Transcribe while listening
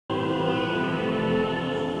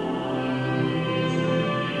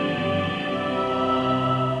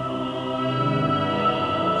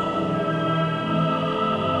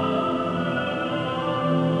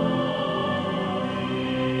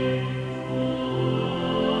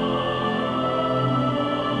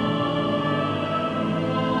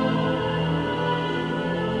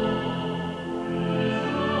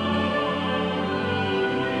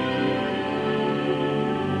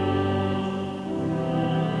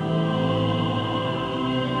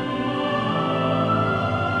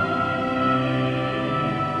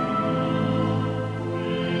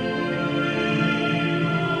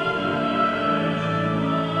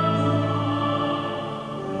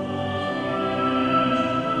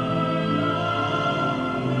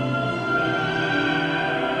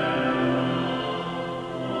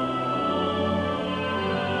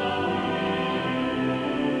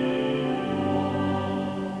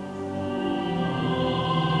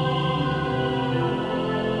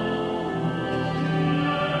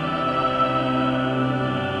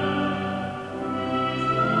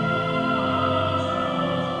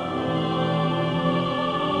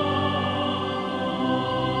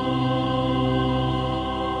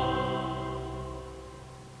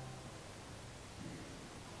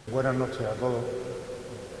buenas noches a todos.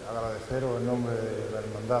 Agradeceros en nombre de la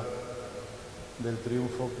Hermandad del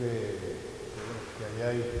Triunfo que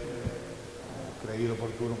hayáis creído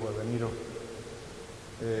oportuno pues veniros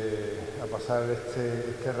a pasar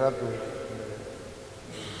este rato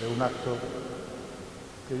de un acto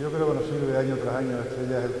que yo creo que nos sirve año tras año. Este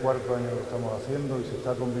ya es el cuarto año que lo estamos haciendo y se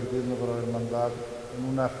está convirtiendo por la Hermandad en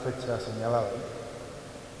una fecha señalada, ¿no?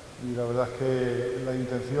 Y la verdad es que la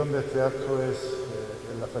intención de este acto es,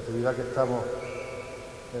 en la festividad que estamos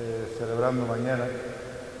celebrando mañana,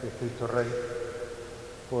 que es Cristo Rey,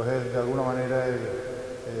 pues es de alguna manera el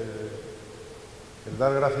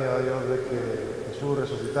dar gracias a Dios de que Jesús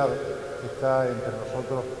resucitado está entre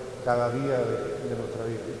nosotros cada día de nuestra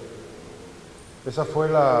vida. Esa fue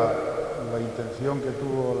la intención que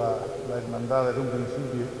tuvo la Hermandad desde un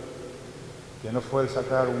principio, que no fue el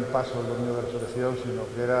sacar un paso el domingo de resurrección, sino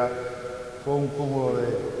que fue un cúmulo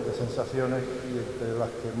de sensaciones, y entre las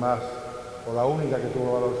que más, o la única que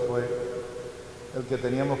tuvo valor, fue el que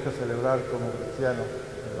teníamos que celebrar como cristianos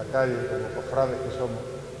en la calle, como cofrades que somos,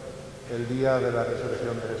 el día de la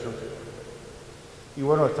resurrección de Jesús. Y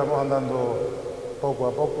bueno, estamos andando poco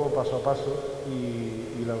a poco, paso a paso,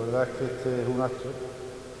 y la verdad es que este es un acto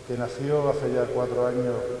que nació hace ya 4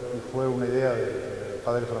 años y fue una idea del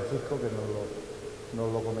Padre Francisco, que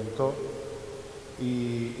nos lo comentó,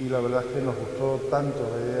 y la verdad es que nos gustó tanto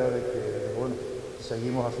la idea de que, bueno,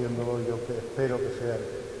 seguimos haciéndolo. Yo espero que sean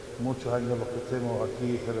muchos años los que estemos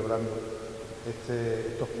aquí celebrando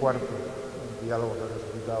estos cuartos diálogos del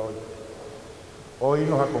resucitado hoy. Hoy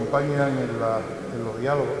nos acompañan en los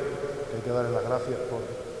diálogos, que hay que darles las gracias por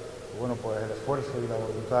pues el esfuerzo y la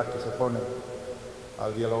voluntad que se ponen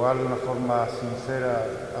al dialogar de una forma sincera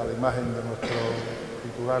a la imagen de nuestro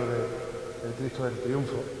titular del Cristo del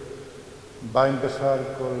Triunfo. Va a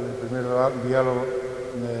empezar con el primer diálogo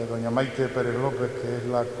de doña Maite Pérez López, que es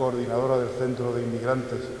la coordinadora del Centro de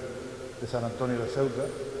Inmigrantes de San Antonio de Ceuta.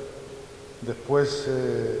 Después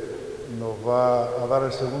nos va a dar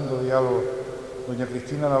el segundo diálogo doña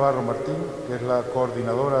Cristina Navarro Martín, que es la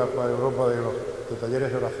coordinadora para Europa de talleres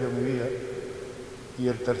de oración y vida. Y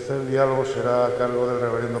el tercer diálogo será a cargo del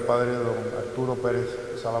reverendo padre don Arturo Pérez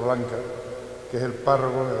Salablanca, que es el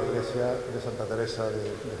párroco de la iglesia de Santa Teresa de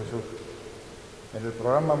Jesús. En el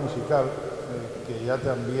programa musical, que ya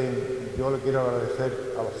también yo le quiero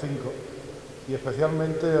agradecer a los 5, y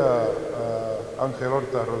especialmente a Ángel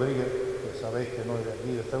Horta Rodríguez, que sabéis que no es de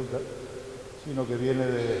aquí, de Ceuta, sino que viene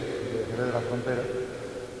de Jerez de la Frontera,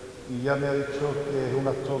 y ya me ha dicho que es un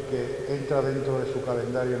acto que entra dentro de su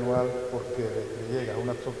calendario anual porque le llega, un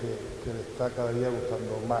acto que le está cada día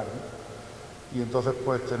gustando más, ¿no? Y entonces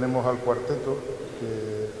pues tenemos al cuarteto,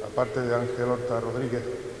 que aparte de Ángel Horta Rodríguez,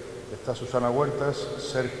 está Susana Huertas,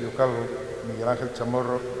 Sergio Calvo, Miguel Ángel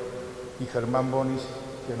Chamorro y Germán Bonis,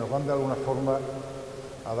 que nos van de alguna forma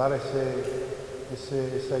a dar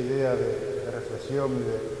esa idea de reflexión y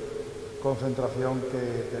de concentración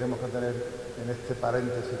que tenemos que tener en este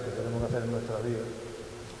paréntesis que tenemos que hacer en nuestra vida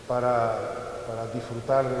para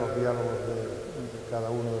disfrutar de los diálogos de cada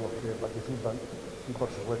uno de los que participan y por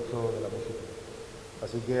supuesto de la música.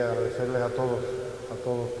 Así que agradecerles a todos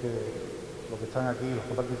los que están aquí, los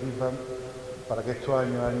que participan, para que esto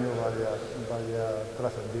año a año vaya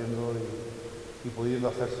trascendiendo y pudiendo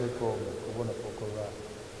hacerse con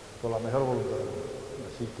la mejor voluntad.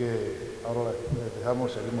 Así que ahora les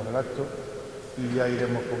dejamos, seguimos el acto y ya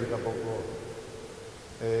iremos poquito a poco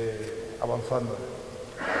avanzando.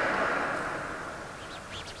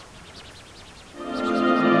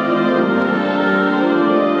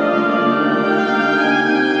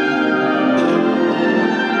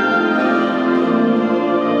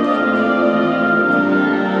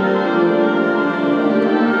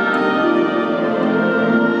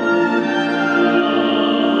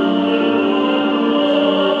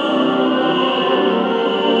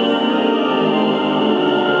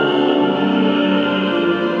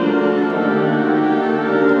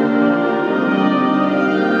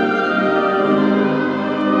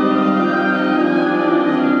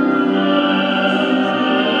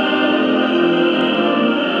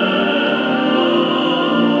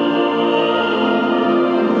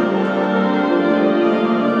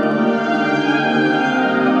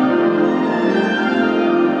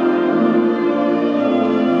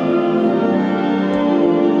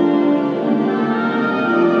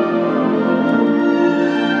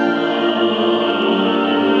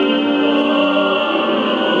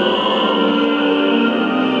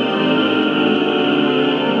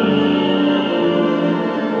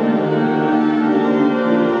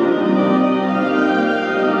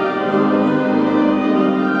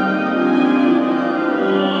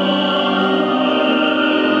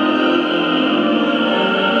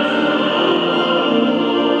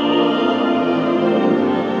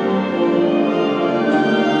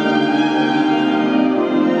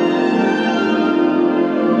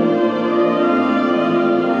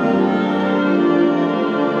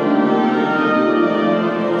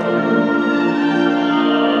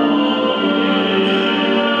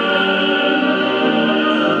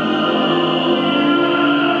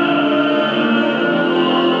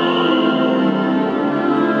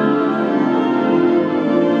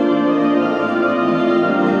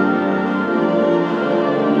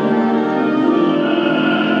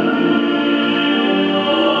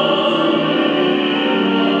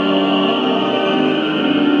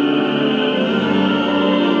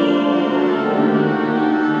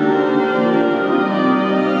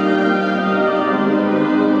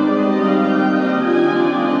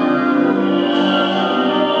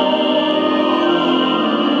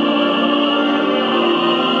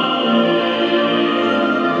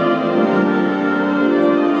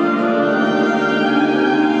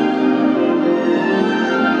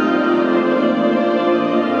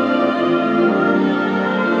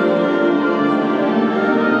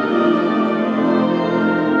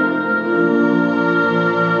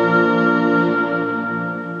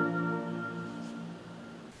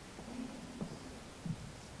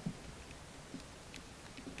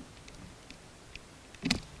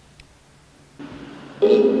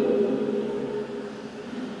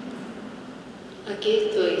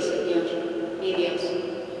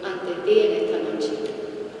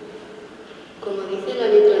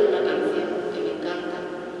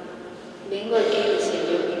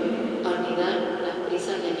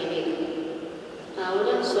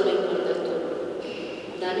 solo importas tú.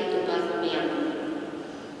 Dame tu paz, mi alma.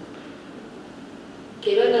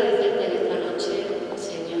 Quiero agradecerte en esta noche,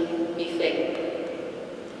 Señor, mi fe.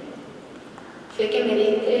 Fe que me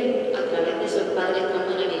diste a través de esos padres tan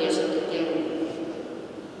maravillosos que tengo,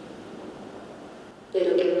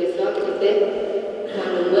 pero que empezó a crecer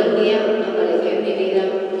cuando un buen día apareció en mi vida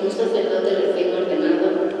un sacerdote recién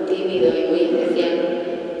ordenado, tímido y muy especial,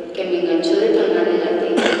 que me enganchó de tal manera a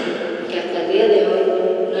ti, que hasta el día de hoy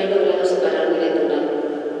no he logrado separarme de tu lado.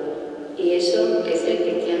 Y eso que ser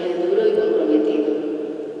cristiano es duro y comprometido.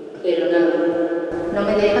 Pero nada, no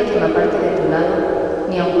me dejas que me aparte de tu lado,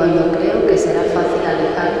 ni aun cuando creo que será fácil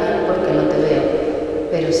alejarme porque no te veo,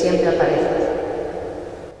 pero siempre apareces.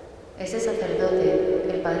 Ese sacerdote,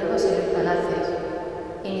 el padre José Luis Palacios,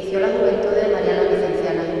 inició la juventud de Marianas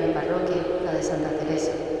Vicencianas en mi parroquia, la de Santa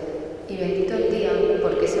Teresa. Y bendito el día,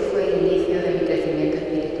 porque ese fue el inicio de mi crecimiento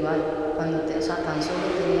espiritual, cuando tan solo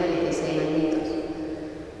tenía 16 añitos.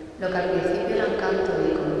 Lo que al principio eran cantos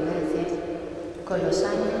y convivencias, con los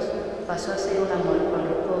años pasó a ser un amor por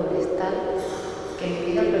los pobres tal que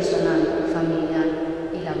mi vida personal, familiar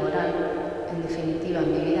y laboral, en definitiva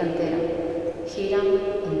mi vida entera, giran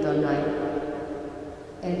en torno a él.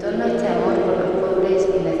 En torno a este amor por los pobres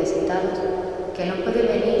y necesitados que no puede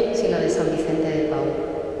venir sino de San Vicente de Paúl.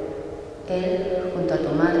 Él, junto a tu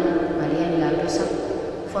madre, María Milagrosa,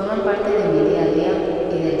 forman parte de mi día a día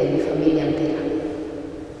y de mi familia entera.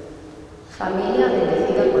 Familia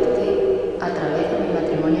bendecida por ti a través de mi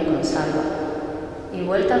matrimonio con Salva y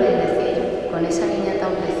vuelta a bendecir con esa niña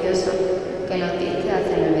tan preciosa que nos diste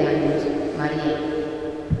hace 9 años, María.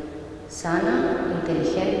 Sana,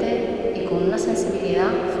 inteligente y con una sensibilidad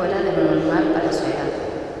fuera de lo normal para su edad.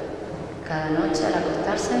 Cada noche al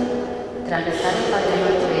acostarse, tras rezar el Padre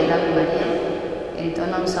Nuestro y el Ave María,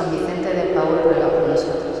 entona un San Vicente de Paúl ruega por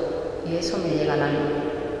nosotros, y eso me llega al alma.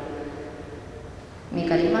 Mi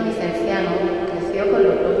carisma vicenciano creció con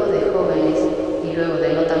los grupos de jóvenes y luego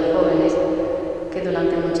de no tan jóvenes que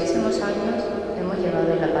durante muchísimos años hemos llevado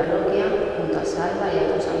en la parroquia junto a Salva y a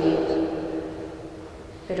otros amigos.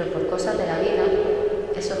 Pero por cosas de la vida,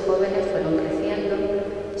 esos jóvenes fueron creciendo,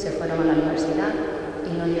 se fueron a la universidad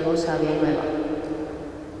y no llegó Sabia nueva.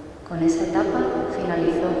 Con esa etapa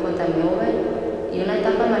finalizó JMV y una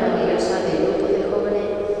etapa maravillosa de grupos de jóvenes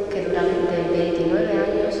que durante 29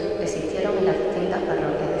 años existieron en las distintas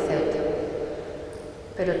parroquias de Ceuta.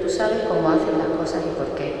 Pero tú sabes cómo hacen las cosas y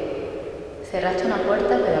por qué. Cerraste una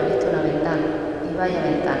puerta pero abriste una ventana, y vaya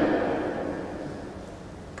ventana.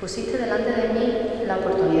 Pusiste delante de mí la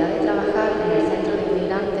oportunidad de trabajar en el centro de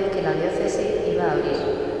inmigrantes que la diócesis iba a abrir.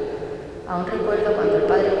 Aún recuerdo cuando el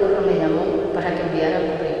padre Curro me llamó para que enviara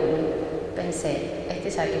el currículum. Pensé, este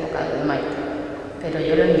se ha equivocado de Maite, pero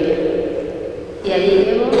yo lo envié. Y allí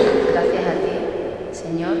llevo, gracias a ti,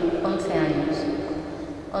 Señor, 11 años.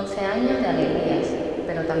 11 años de alegrías,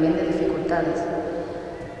 pero también de dificultades.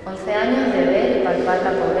 11 años de ver y palpar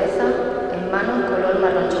la pobreza en manos color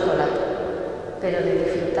marrón chocolate, pero de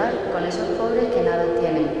disfrutar con esos pobres que nada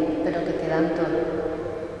tienen, pero que te dan todo.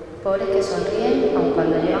 Pobres que sonríen aun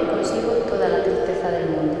cuando llevan consigo toda la tristeza del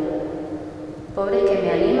mundo. Pobres que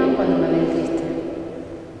me animan cuando me ven triste.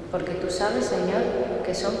 Porque tú sabes, Señor,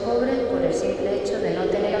 que son pobres por el simple hecho de no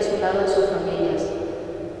tener a su lado a sus familias,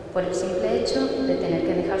 por el simple hecho de tener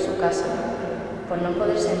que dejar su casa, por no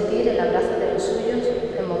poder sentir el abrazo de los suyos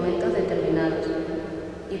en momentos determinados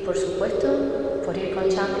y, por supuesto, por ir con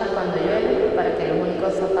chanclas cuando llueve para que los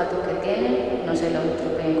únicos zapatos que tienen no se los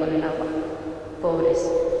estropeen con el agua.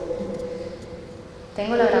 Pobres.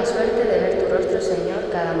 Tengo la gran suerte de ver tu rostro,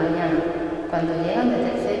 Señor, cada mañana, cuando llegan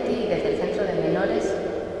desde el CETI y desde el centro de menores,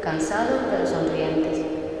 cansados pero sonrientes,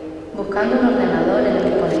 buscando un ordenador en el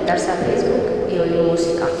que conectarse a Facebook y oír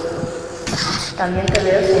música. También te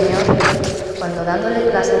veo, Señor, cuando dándole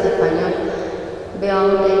clases de español veo a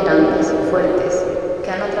hombres grandes, fuertes, que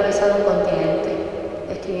han atravesado un continente,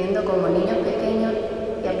 escribiendo como niños pequeños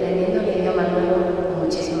y aprendiendo un idioma nuevo con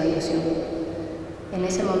muchísima ilusión. En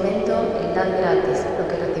ese momento, el dar gratis, lo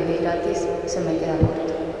que recibí gratis, se me queda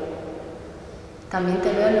corto. También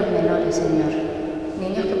te veo en los menores, Señor,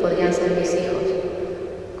 niños que podrían ser mis hijos,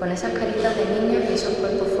 con esas caritas de niños y esos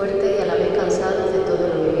cuerpos fuertes y a la vez cansados de todo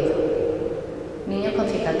lo vivido. Niños con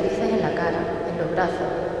cicatrices en la cara, en los brazos,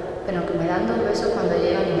 pero que me dan 2 besos cuando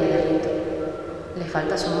llegan y me derrito. Les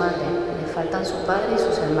falta su madre, les faltan su padre y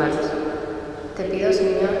sus hermanos. Te pido,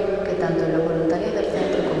 Señor, que tanto los voluntarios del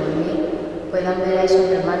centro como en mí puedan ver a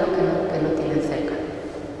esos hermanos que no tienen cerca.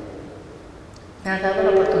 Me has dado la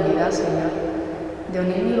oportunidad, Señor, de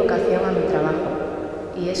unir mi vocación a mi trabajo,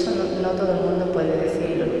 y eso no todo el mundo puede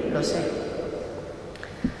decirlo, lo sé.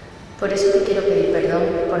 Por eso te quiero pedir perdón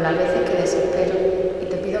por las veces que desespero y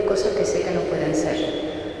te pido cosas que sé que no pueden ser.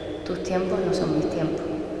 Tus tiempos no son mis tiempos,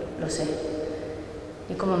 lo sé.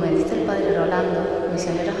 Y como me dice el padre Rolando,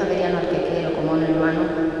 misionero javeriano al que quiero como un hermano,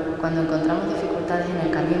 cuando encontramos dificultades en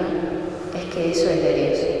el camino, es que eso es de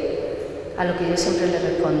Dios. A lo que yo siempre le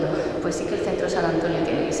respondo, pues sí que el centro San Antonio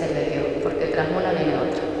tiene que ser de Dios, porque tras una viene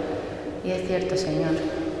otra. Y es cierto, Señor,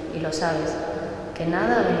 y lo sabes, que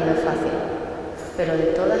nada ha venido fácil, pero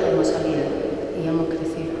de todas hemos salido y hemos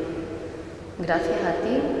crecido. Gracias a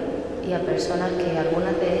ti y a personas que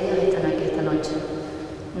algunas de ellas están aquí esta noche.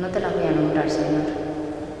 No te las voy a nombrar, Señor.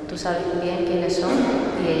 Tú sabes bien quiénes son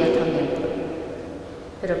y ellas también.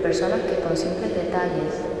 Pero personas que con simples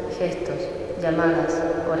detalles, gestos, llamadas,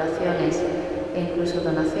 oraciones e incluso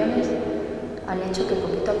donaciones han hecho que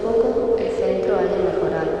poquito a poco el centro haya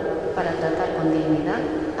mejorado para tratar con dignidad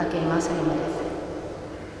a quien más se lo merece.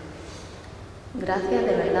 Gracias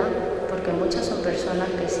de verdad, porque muchas son personas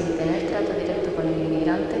que sin tener trato directo con el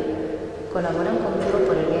inmigrante colaboran conmigo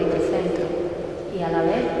por el bien del centro y a la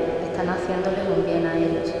vez están haciéndoles un bien a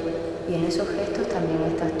ellos, y en esos gestos también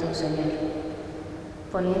estás tú, Señor,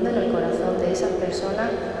 poniendo en el corazón de esas personas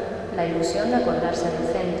la ilusión de acordarse del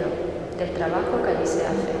centro, del trabajo que allí se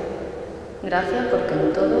hace. Gracias porque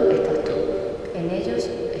en todo estás tú, en ellos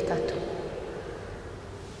estás tú.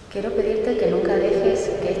 Quiero pedirte que nunca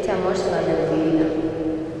dejes que este amor se vaya de mi vida.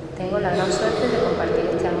 Tengo la gran suerte de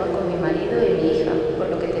compartir este amor con mi marido y mi hija,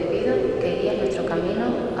 por lo que te pido que guíes nuestro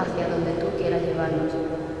camino hacia donde tú quieras llevarnos.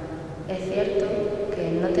 Es cierto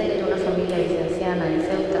que no tener una familia licenciana en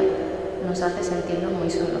Ceuta nos hace sentirnos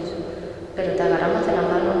muy solos, pero te agarramos de la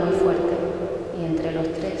mano muy fuerte y entre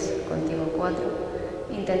los tres, contigo cuatro,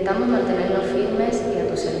 intentamos mantenernos firmes y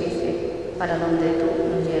a tu servicio para donde tú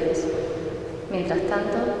nos lleves. Mientras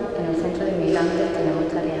tanto, en el centro de inmigrantes tenemos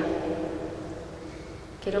tarea.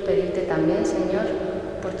 Quiero pedirte también, Señor,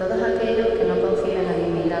 por todos aquellos que no conciben al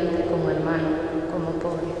inmigrante como hermano, como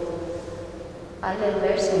pobre. Hazles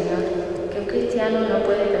ver, Señor, que un cristiano no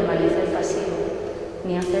puede permanecer pasivo,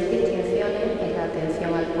 ni hacer distinciones en la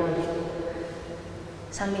atención al pobre.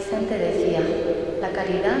 San Vicente decía, la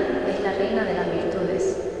caridad es la reina de las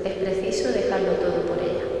virtudes, es preciso dejarlo todo por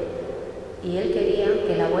ella. Y él quería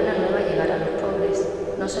que la buena nueva llegara a los pobres,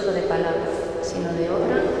 no solo de palabras, sino de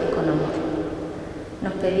obra y con amor.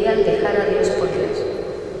 Nos pedía el dejar a Dios por Dios,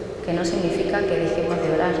 que no significa que dejemos de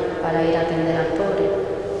orar para ir a atender al pobre,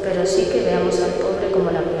 pero sí que veamos al pobre como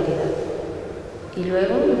la prioridad. Y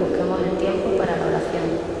luego busquemos el tiempo para la oración,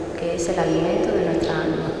 que es el alimento de nuestra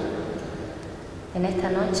alma. En esta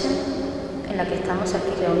noche, en la que estamos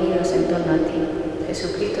aquí reunidos en torno a ti,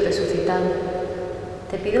 Jesucristo resucitado,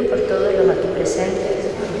 te pido por todos los aquí presentes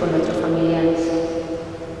y por nuestros familiares,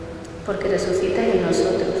 porque resucites en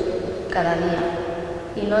nosotros cada día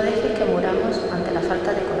y no dejes que muramos ante la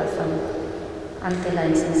falta de corazón, ante la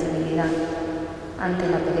insensibilidad, ante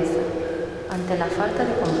la pereza, ante la falta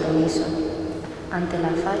de compromiso, ante la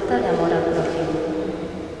falta de amor al prójimo.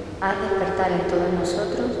 Haz despertar en todos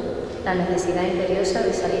nosotros la necesidad imperiosa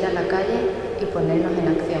de salir a la calle y ponernos en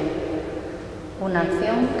acción. Una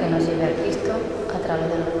acción que nos lleve a Cristo a través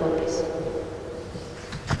de los pobres.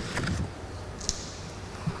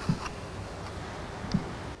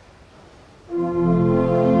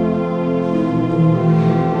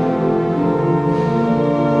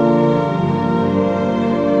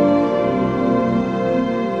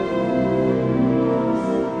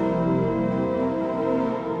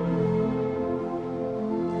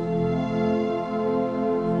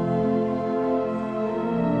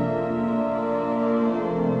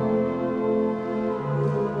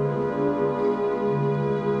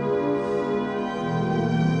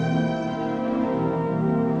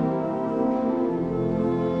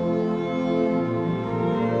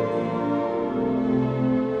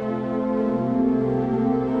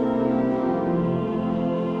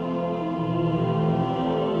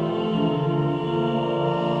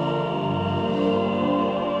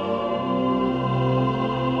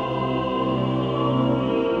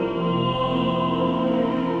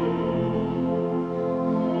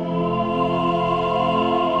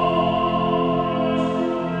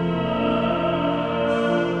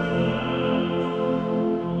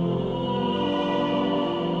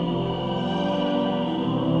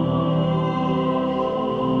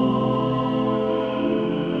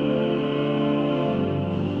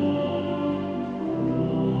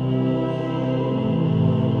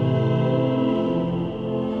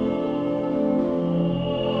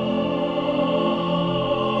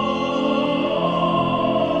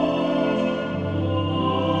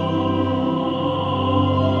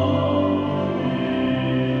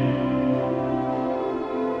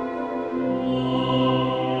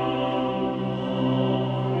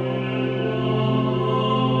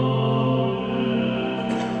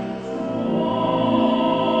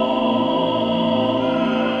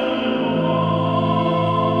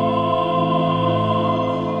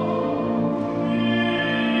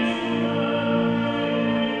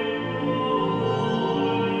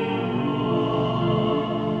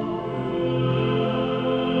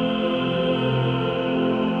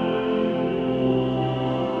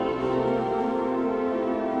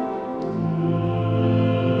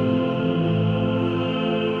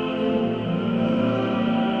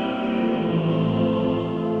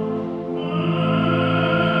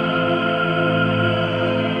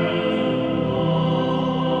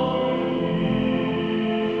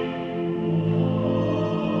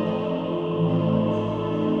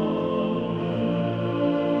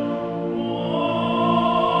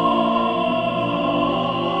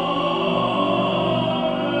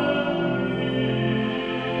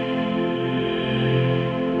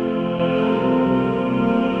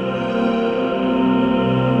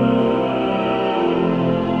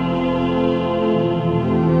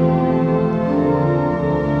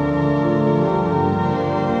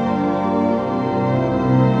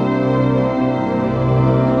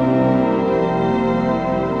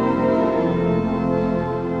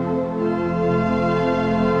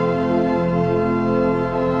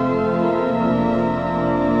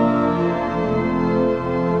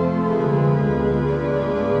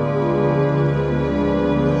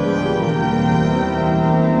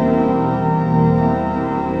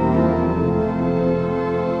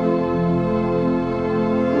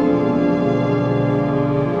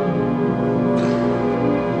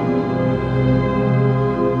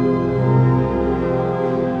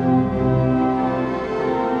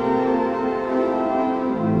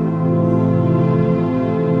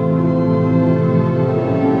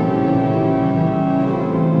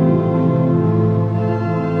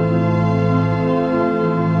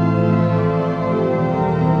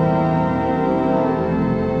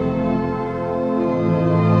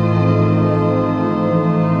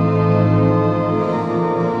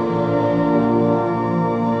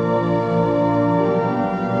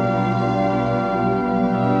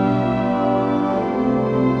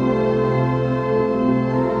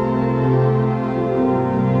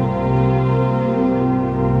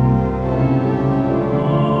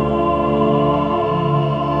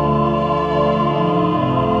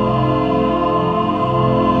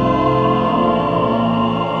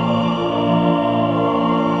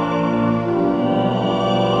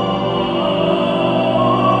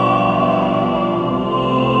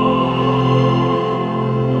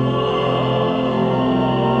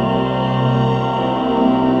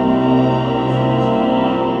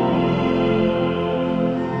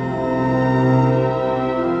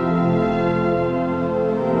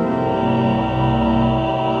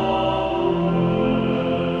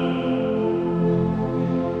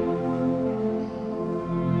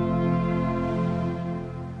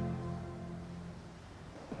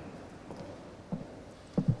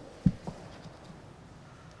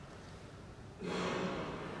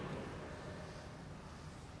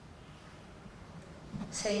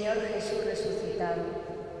 Señor Jesús resucitado,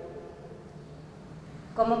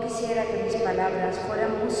 cómo quisiera que mis palabras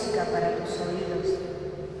fueran música para tus oídos,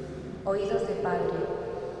 oídos de padre,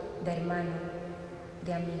 de hermano,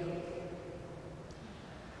 de amigo.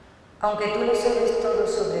 Aunque tú lo sabes todo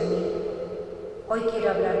sobre mí, hoy quiero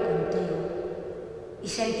hablar contigo y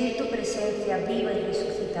sentir tu presencia viva y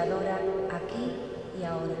resucitadora aquí y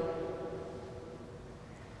ahora.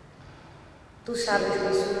 Tú sabes,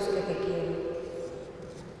 Jesús, que te quiero.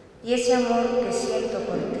 Y ese amor que siento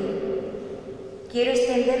por ti, quiero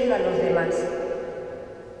extenderlo a los demás,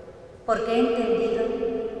 porque he entendido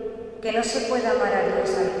que no se puede amar a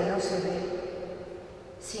Dios al que no se ve,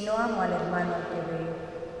 si no amo al hermano al que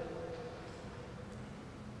veo.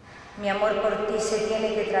 Mi amor por ti se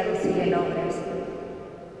tiene que traducir en obras,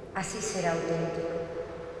 así será auténtico.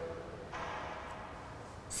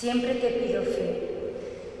 Siempre te pido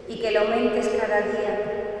fe y que lo aumentes cada día,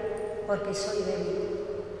 porque soy débil.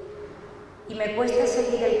 Y me cuesta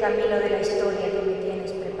seguir el camino de la historia que me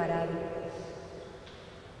tienes preparado.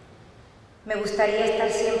 Me gustaría estar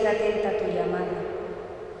siempre atenta a tu llamada.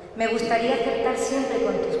 Me gustaría acertar siempre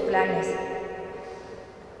con tus planes.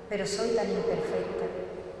 Pero soy tan imperfecta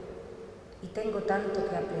y tengo tanto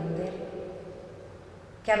que aprender,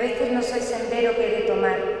 que a veces no soy sendero que he de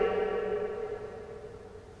tomar.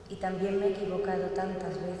 Y también me he equivocado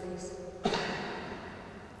tantas veces.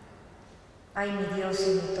 Ay, mi Dios y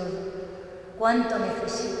mi todo. ¡Cuánto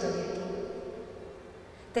necesito de ti!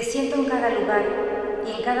 Te siento en cada lugar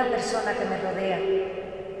y en cada persona que me rodea,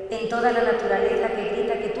 en toda la naturaleza que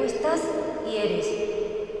grita que tú estás y eres,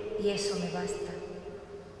 y eso me basta.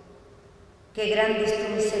 Qué grande es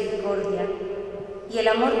tu misericordia y el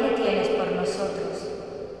amor que tienes por nosotros,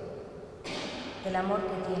 el amor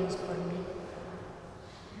que tienes por mí.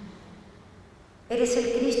 Eres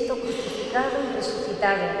el Cristo crucificado y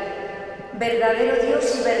resucitado, verdadero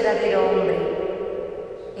Dios y verdadero hombre.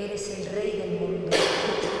 Eres el Rey del mundo.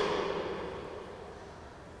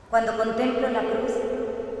 Cuando contemplo la cruz,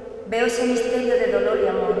 veo ese misterio de dolor y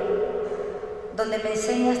amor, donde me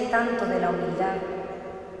enseñas tanto de la humildad,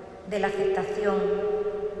 de la aceptación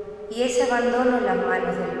y ese abandono en las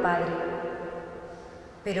manos del Padre.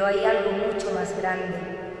 Pero hay algo mucho más grande,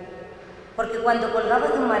 porque cuando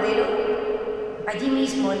colgabas de un madero, allí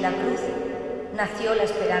mismo en la cruz, nació la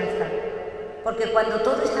esperanza, porque cuando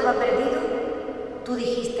todo estaba perdido, tú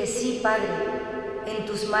dijiste, sí, Padre, en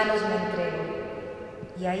tus manos me entrego.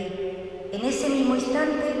 Y ahí, en ese mismo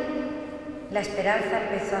instante, la esperanza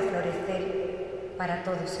empezó a florecer para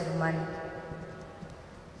todo ser humano.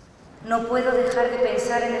 No puedo dejar de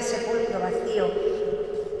pensar en el sepulcro vacío,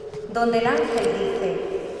 donde el ángel dice,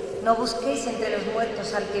 no busquéis entre los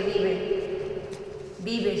muertos al que vive.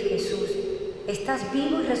 Vives, Jesús, estás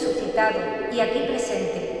vivo y resucitado, y aquí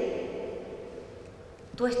presente.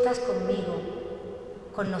 Tú estás conmigo,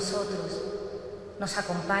 con nosotros, nos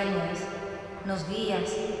acompañas, nos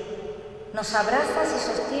guías, nos abrazas y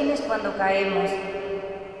sostienes cuando caemos.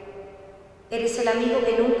 Eres el amigo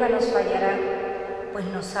que nunca nos fallará, pues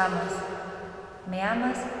nos amas. Me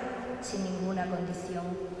amas sin ninguna condición.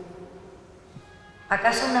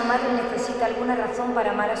 ¿Acaso una madre necesita alguna razón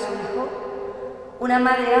para amar a su hijo? Una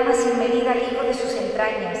madre ama sin medida al hijo de sus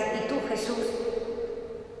entrañas. ¿Y tú, Jesús,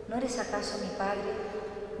 no eres acaso mi padre,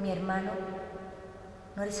 mi hermano?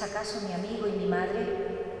 ¿No eres acaso mi amigo y mi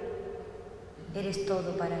madre? Eres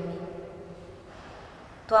todo para mí.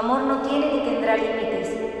 Tu amor no tiene ni tendrá límites,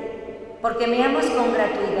 porque me amas con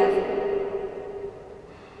gratuidad.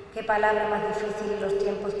 Qué palabra más difícil en los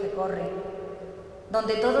tiempos que corren,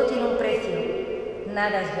 donde todo tiene un precio,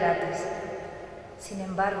 nada es gratis. Sin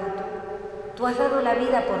embargo, tú has dado la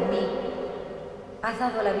vida por mí, has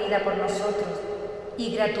dado la vida por nosotros,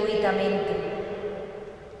 y gratuitamente.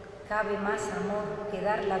 ¿Cabe más amor que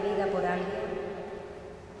dar la vida por alguien?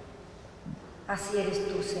 Así eres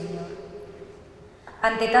tú, Señor.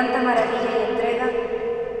 Ante tanta maravilla y entrega,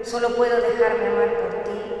 solo puedo dejarme amar por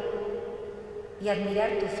ti y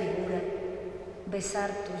admirar tu figura, besar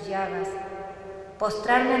tus llagas,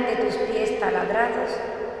 postrarme ante tus pies taladrados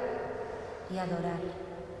y adorar,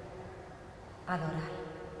 adorar.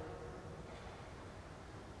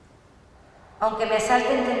 Aunque me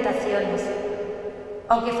asalten tentaciones,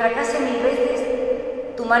 aunque fracase 1000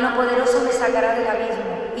 veces, tu mano poderosa me sacará del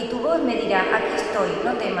abismo y tu voz me dirá, aquí estoy,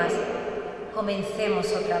 no temas,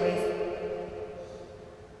 comencemos otra vez.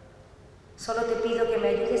 Solo te pido que me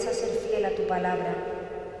ayudes a ser fiel a tu palabra,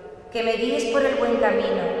 que me guíes por el buen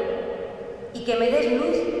camino y que me des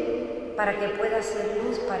luz para que pueda ser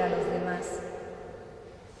luz para los demás.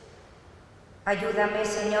 Ayúdame,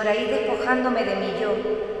 Señor, a ir despojándome de mi yo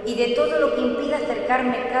y de todo lo que impida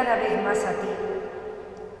acercarme cada vez más a ti.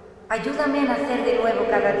 Ayúdame a nacer de nuevo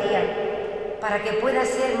cada día para que pueda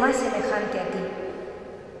ser más semejante a ti.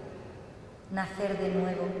 Nacer de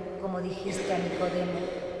nuevo, como dijiste a Nicodemo.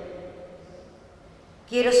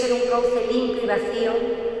 Quiero ser un cauce limpio y vacío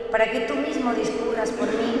para que tú mismo discurras por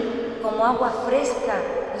mí como agua fresca,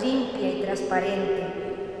 limpia y transparente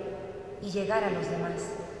y llegar a los demás.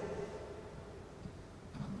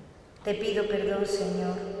 Te pido perdón,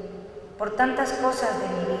 Señor, por tantas cosas de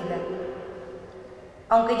mi vida.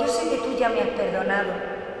 Aunque yo sé que tú ya me has perdonado,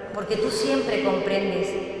 porque tú siempre comprendes,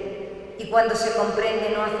 y cuando se comprende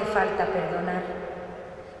no hace falta perdonar.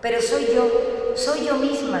 Pero soy yo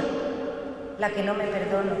misma la que no me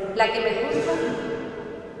perdono, la que me juzgo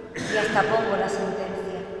y hasta pongo la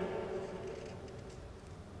sentencia.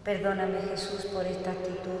 Perdóname, Jesús, por esta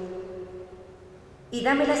actitud y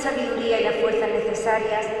dame la sabiduría y las fuerzas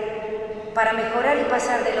necesarias para mejorar y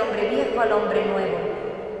pasar del hombre viejo al hombre nuevo.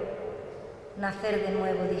 Nacer de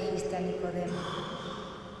nuevo, dijiste a Nicodemo.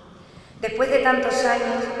 Después de tantos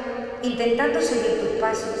años, intentando seguir tus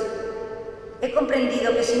pasos, he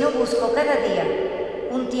comprendido que si no busco cada día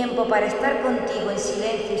un tiempo para estar contigo en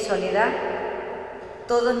silencio y soledad,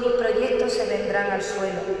 todos mis proyectos se vendrán al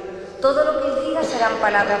suelo. Todo lo que diga serán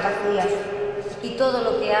palabras vacías y todo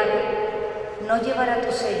lo que haga no llevará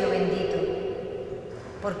tu sello bendito,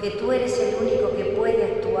 porque tú eres el único que puede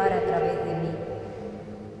actuar a través de mí.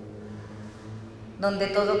 Donde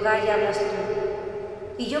todo calla, hablas tú,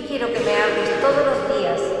 y yo quiero que me hables todos los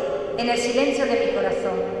días en el silencio de mi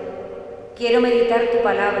corazón. Quiero meditar tu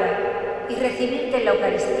palabra y recibirte en la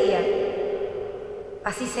Eucaristía.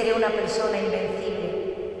 Así seré una persona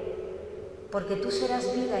invencible, porque tú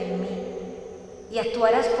serás vida en mí y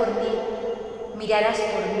actuarás por mí, mirarás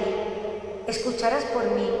por mí, escucharás por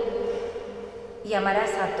mí y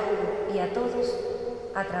amarás a todo y a todos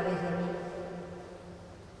a través de mí.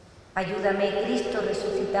 Ayúdame, Cristo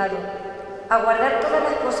resucitado, a guardar todas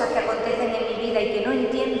las cosas que acontecen en mi vida y que no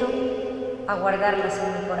entiendo, a guardarlas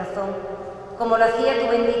en mi corazón, como lo hacía tu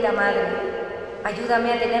bendita Madre.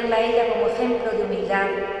 Ayúdame a tenerla a ella como ejemplo de humildad,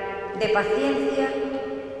 de paciencia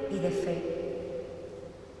y de fe.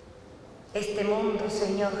 Este mundo,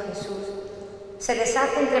 Señor Jesús, se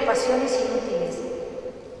deshace entre pasiones inútiles.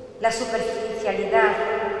 La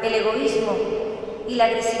superficialidad, el egoísmo y la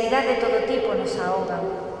agresividad de todo tipo nos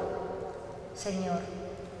ahogan. Señor,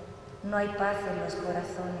 no hay paz en los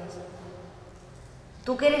corazones.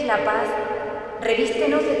 Tú que eres la paz,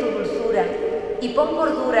 revístenos de tu dulzura y pon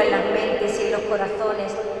cordura en las mentes y en los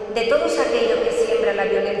corazones de todos aquellos que siembran la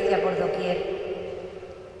violencia por doquier.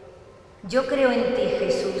 Yo creo en ti,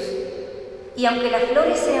 Jesús, y aunque las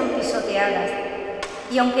flores sean pisoteadas,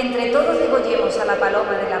 y aunque entre todos degollemos a la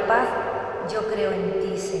paloma de la paz, yo creo en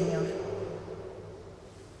ti, Señor.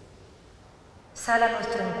 Sal a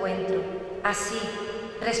nuestro encuentro, así,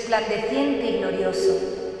 resplandeciente y glorioso.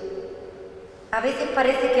 A veces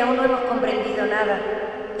parece que aún no hemos comprendido nada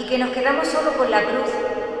y que nos quedamos solo con la cruz,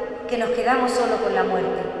 que nos quedamos solo con la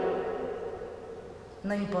muerte.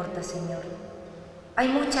 No importa, Señor. Hay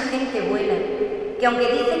mucha gente buena que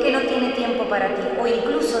aunque dice que no tiene tiempo para ti o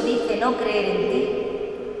incluso dice no creer en ti,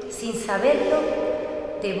 sin saberlo,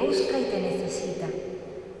 te busca y te necesita.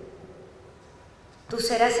 Tú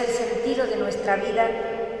serás el sentido de nuestra vida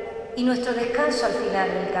y nuestro descanso al final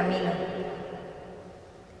del camino.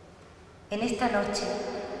 En esta noche,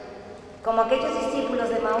 como aquellos discípulos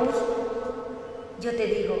de Maús, yo te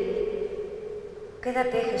digo,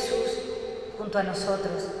 quédate, Jesús, junto a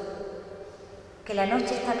nosotros, que la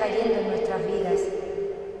noche está cayendo en nuestras vidas.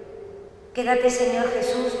 Quédate, Señor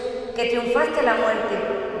Jesús, que triunfaste la muerte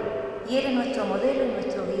y eres nuestro modelo y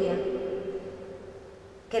nuestro guía.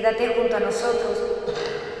 Quédate junto a nosotros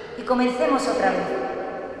y comencemos otra vez,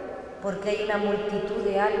 porque hay una multitud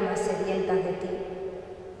de almas sedientas de ti.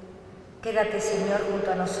 Quédate, Señor,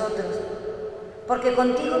 junto a nosotros, porque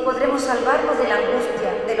contigo podremos salvarnos de la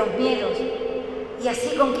angustia, de los miedos, y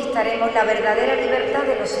así conquistaremos la verdadera libertad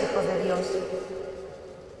de los hijos de Dios.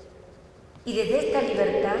 Y desde esta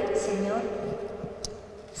libertad, Señor,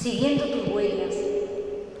 siguiendo tus huellas,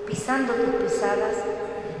 pisando tus pisadas,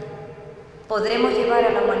 podremos llevar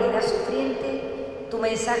a la humanidad sufriente tu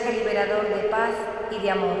mensaje liberador de paz y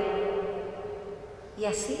de amor. Y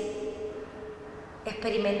así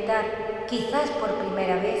experimentar, quizás por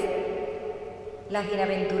primera vez, las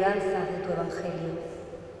bienaventuranzas de tu Evangelio.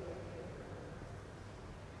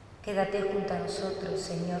 Quédate junto a nosotros,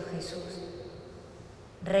 Señor Jesús,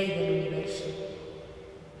 Rey del universo.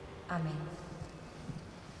 Amén.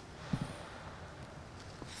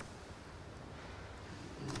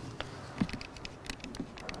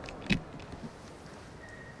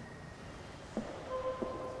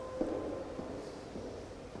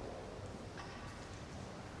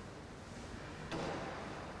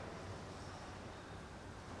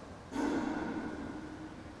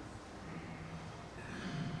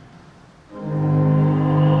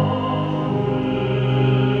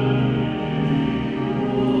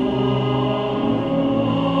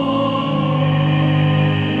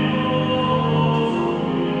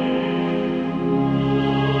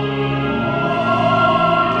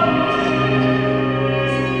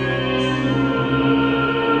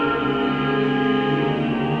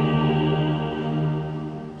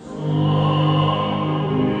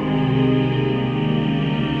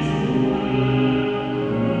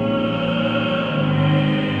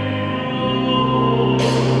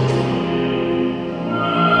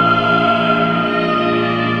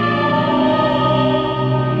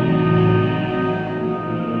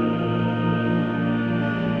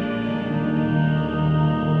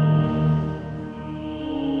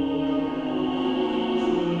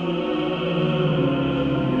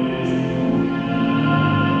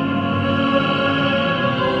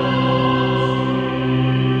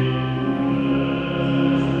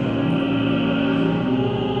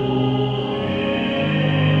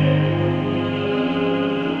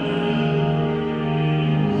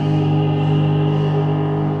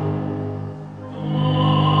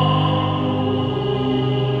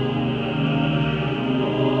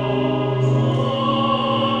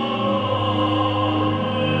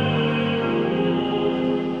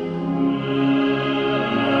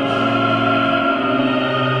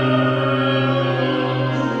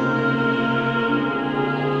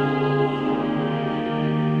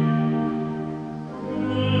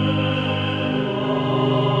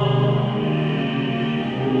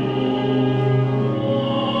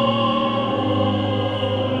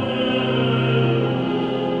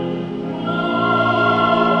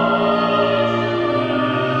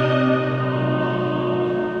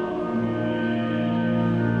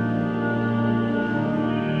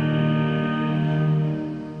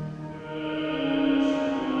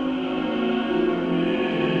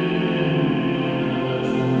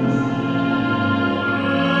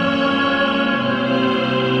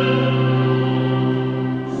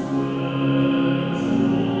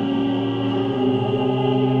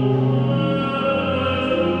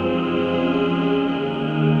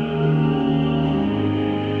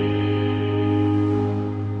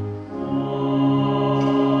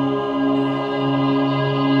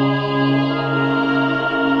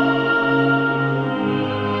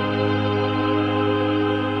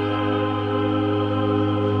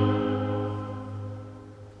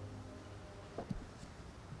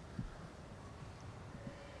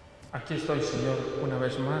 Aquí estoy, Señor, una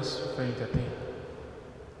vez más frente a ti,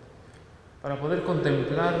 para poder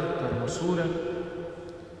contemplar tu hermosura,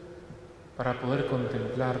 para poder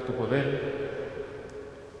contemplar tu poder,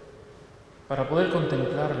 para poder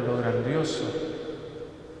contemplar lo grandioso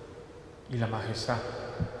y la majestad.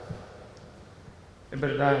 Es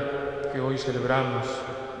verdad que hoy celebramos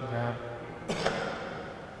ya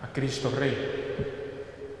a Cristo Rey,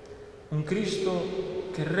 un Cristo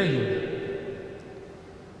que reina,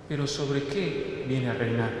 pero ¿sobre qué viene a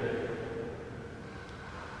reinar?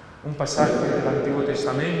 Un pasaje del Antiguo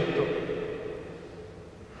Testamento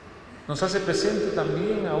nos hace presente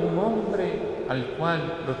también a un hombre al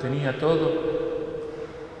cual lo tenía todo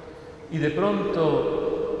y de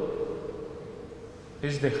pronto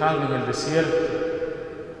es dejado en el desierto.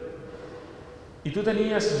 Y tú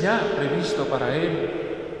tenías ya previsto para él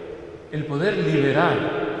el poder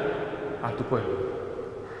liberar a tu pueblo.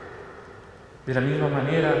 De la misma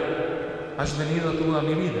manera has venido tú a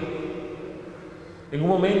mi vida, en un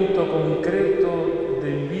momento concreto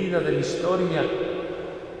de mi vida, de mi historia,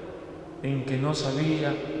 en que no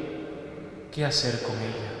sabía qué hacer con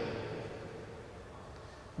ella.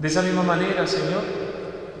 De esa misma manera, Señor,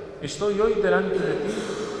 estoy hoy delante de ti,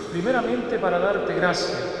 primeramente para darte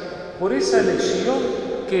gracias por esa elección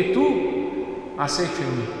que tú has hecho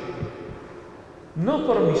en mí. No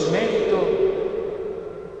por mis méritos,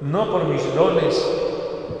 no por mis dones,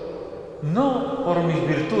 no por mis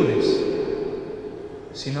virtudes,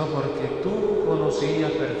 sino porque tú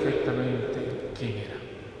conocías perfectamente quién era.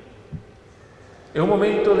 En un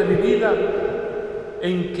momento de mi vida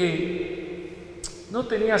en que no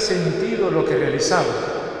tenía sentido lo que realizaba,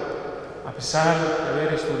 a pesar de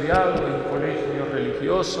haber estudiado en un colegio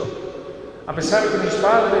religioso, a pesar de que mis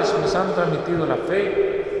padres nos han transmitido la fe,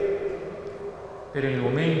 pero en el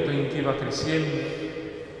momento en que iba creciendo,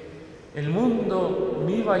 el mundo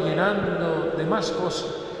me iba llenando de más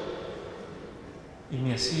cosas y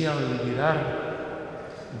me hacía olvidar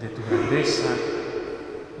de tu grandeza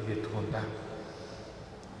y de tu bondad.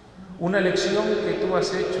 Una elección que tú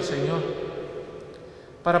has hecho, Señor,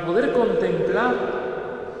 para poder contemplar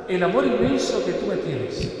el amor inmenso que tú me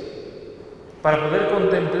tienes, para poder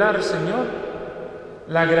contemplar, Señor,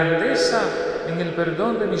 la grandeza en el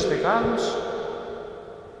perdón de mis pecados,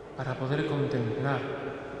 para poder contemplar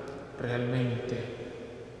realmente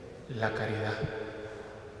la caridad.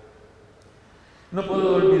 No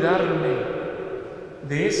puedo olvidarme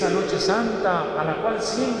de esa noche santa a la cual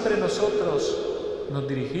siempre nosotros nos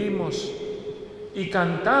dirigimos y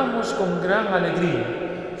cantamos con gran alegría.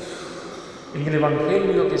 En el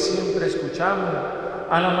Evangelio que siempre escuchamos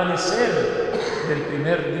al amanecer del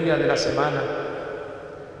primer día de la semana,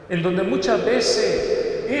 en donde muchas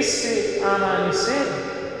veces ese amanecer,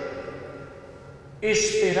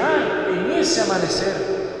 esperar en ese amanecer,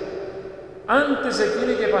 antes se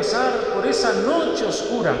tiene que pasar por esa noche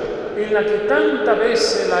oscura en la que tantas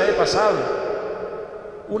veces la he pasado,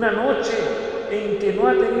 una noche en que no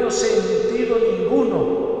ha tenido sentido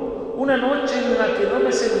ninguno, una noche en la que no me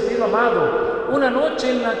he sentido amado, una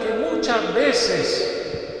noche en la que muchas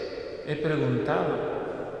veces he preguntado,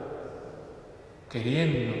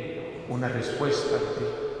 queriendo una respuesta de ti.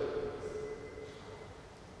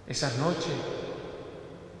 Esas noches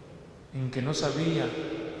en que no sabía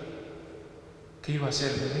qué iba a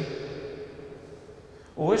hacer de mí.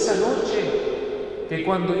 O esa noche que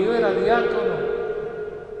cuando yo era diácono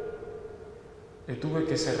le tuve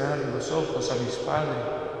que cerrar los ojos a mis padres,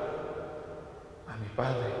 a mi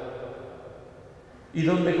padre, y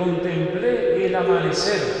donde contemplé el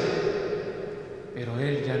amanecer, pero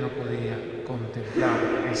él ya no podía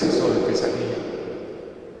contemplar ese sol que salía,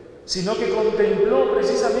 sino que contempló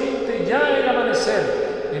precisamente ya el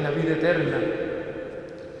amanecer en la vida eterna.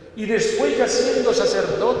 Y después, ya siendo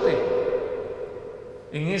sacerdote,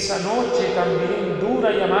 en esa noche también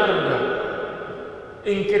dura y amarga,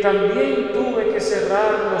 en que también tuve que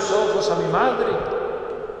cerrar los ojos a mi madre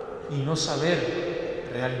y no saber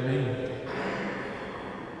realmente,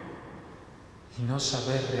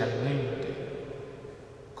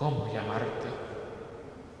 cómo llamarte,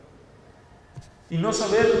 y no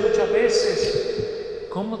saber muchas veces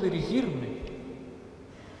cómo dirigirme,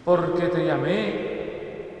 porque te llamé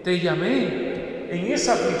en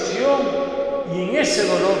esa aflicción y en ese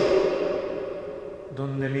dolor,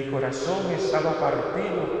 donde mi corazón estaba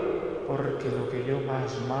partido porque lo que yo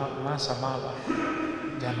más amaba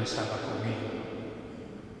ya no estaba conmigo.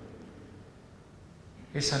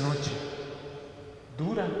 Esa noche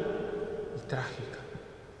dura y trágica,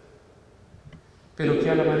 pero que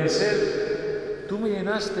al amanecer tú me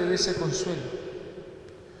llenaste de ese consuelo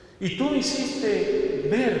y tú me hiciste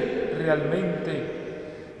ver realmente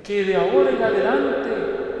que de ahora en adelante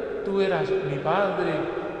tú eras mi padre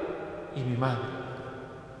y mi madre.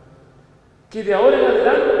 Que de ahora en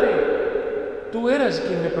adelante tú eras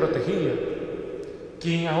quien me protegía.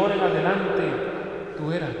 Que ahora en adelante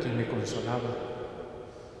tú eras quien me consolaba.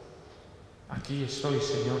 Aquí estoy,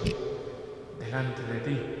 Señor, delante de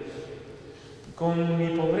ti, con mi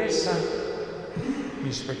pobreza,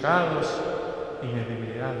 mis pecados y mis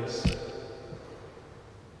debilidades.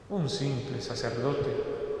 Un simple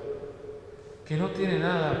sacerdote que no tiene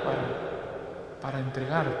nada para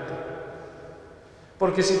entregarte.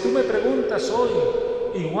 Porque si tú me preguntas hoy,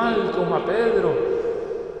 igual como a Pedro,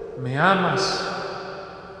 ¿me amas?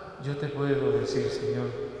 Yo te puedo decir, Señor,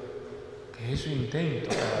 que eso intento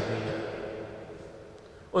cada día.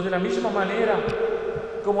 O de la misma manera,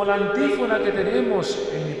 como la antífona que tenemos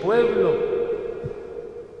en mi pueblo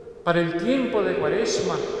para el tiempo de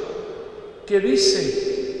Cuaresma, que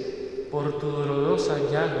dice: por tu dolorosa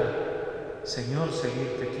llaga, Señor,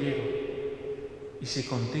 seguirte quiero, y si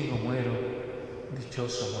contigo muero,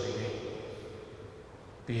 dichoso moriré.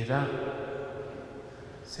 Piedad,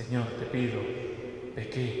 Señor, te pido,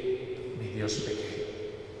 pequé, mi Dios, pequé.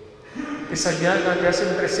 Esa llaga que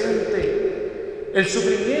hacen presente el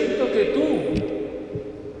sufrimiento que tú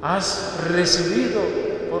has recibido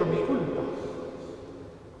por mi culpa.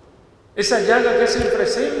 Esa llaga que hace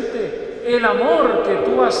presente el amor que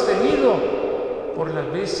tú has tenido por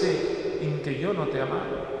las veces en que yo no te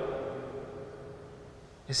amaba.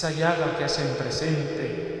 Esa llaga que hace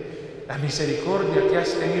presente la misericordia que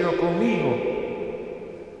has tenido conmigo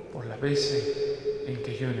por las veces en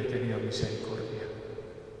que yo no he tenido misericordia.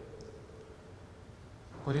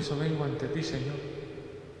 Por eso vengo ante ti, Señor,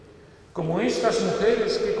 como estas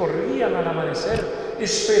mujeres que corrían al amanecer,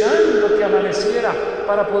 esperando que amaneciera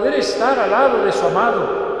para poder estar al lado de su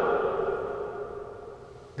amado.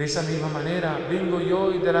 De esa misma manera vengo yo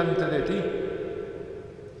hoy delante de ti,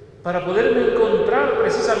 para poderme encontrar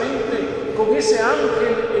precisamente con ese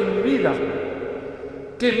ángel en mi vida,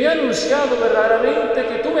 que me ha anunciado verdaderamente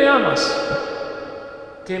que tú me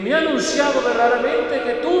amas, que me ha anunciado verdaderamente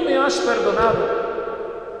que tú me has perdonado,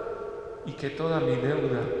 y que toda mi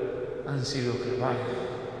deuda han sido clavadas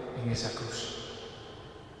en esa cruz.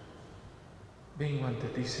 Vengo ante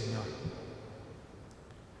ti, Señor,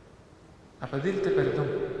 a pedirte perdón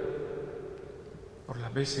por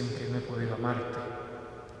las veces en que no he podido amarte.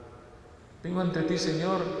 Vengo ante ti,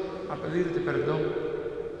 Señor, a pedirte perdón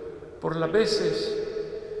por las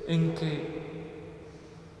veces en que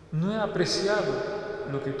no he apreciado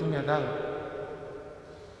lo que tú me has dado,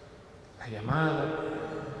 la llamada,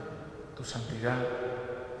 tu santidad,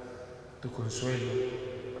 tu consuelo,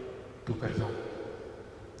 tu perdón.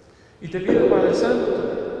 Y te pido, Padre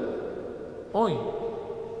Santo, hoy,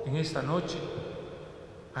 en esta noche,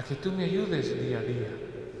 a que tú me ayudes día a día.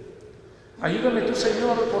 Ayúdame tú,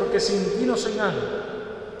 Señor, porque sin ti no soy nada.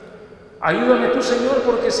 Ayúdame tú, Señor,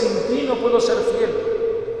 porque sin ti no puedo ser fiel.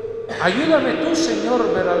 Ayúdame tú,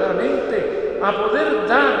 Señor, verdaderamente a poder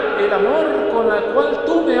dar el amor con el cual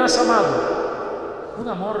tú me has amado. Un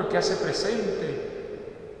amor que hace presente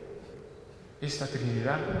esta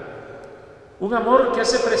Trinidad. Un amor que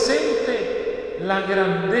hace presente la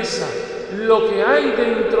grandeza, lo que hay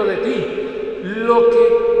dentro de ti, lo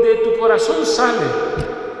que de tu corazón sale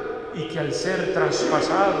y que al ser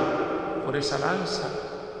traspasado por esa lanza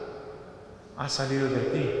ha salido de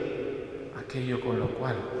ti aquello con lo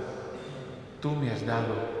cual tú me has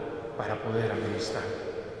dado para poder administrar.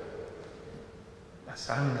 La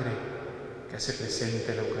sangre que hace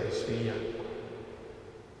presente la Eucaristía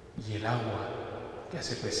y el agua que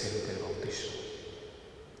hace presente el bautismo.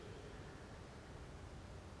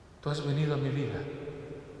 Tú has venido a mi vida,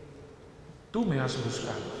 tú me has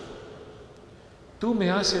buscado, tú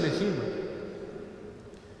me has elegido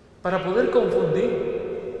para poder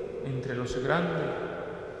confundir entre los grandes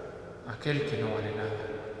aquel que no vale nada.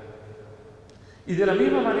 Y de la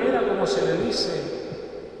misma manera como se le dice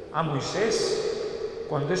a Moisés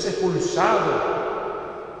cuando es expulsado,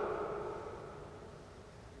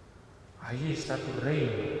 ahí está tu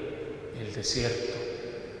reino, el desierto,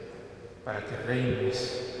 para que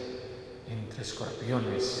reines entre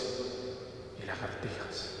escorpiones y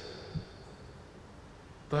lagartijas.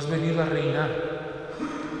 Tú has venido a reinar,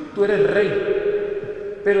 tú eres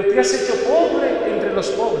rey, pero te has hecho pobre entre los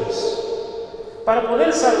pobres, para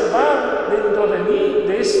poder salvar dentro de mí,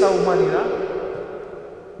 de esta humanidad.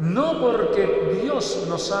 No porque Dios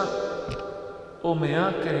nos ha o me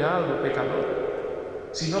ha creado pecador,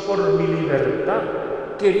 sino por mi libertad,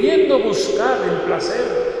 queriendo buscar el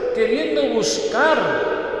placer, queriendo buscar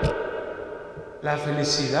la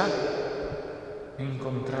felicidad, me he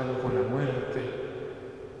encontrado con la muerte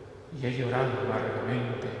y he llorado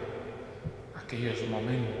amargamente aquellos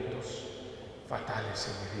momentos fatales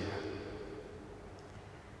en mi vida.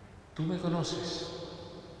 Tú me conoces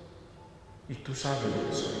y tú sabes lo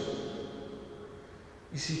que soy.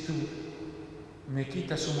 Y si tú me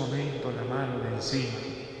quitas un momento la mano de encima,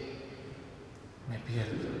 me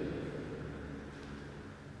pierdo.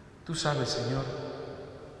 Tú sabes, Señor,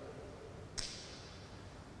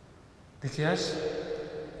 de que has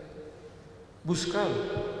buscado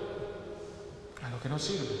a lo que no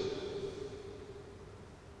sirve.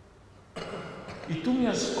 Y tú me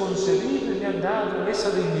has concedido y me has dado esa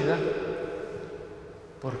dignidad,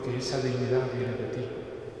 porque esa dignidad viene de ti.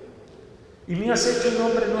 Y me has hecho un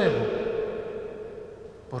hombre nuevo,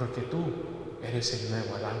 porque tú eres el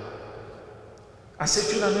nuevo Adán. Has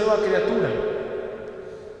hecho una nueva criatura.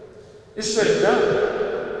 Es verdad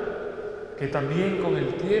que también con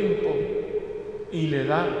el tiempo y la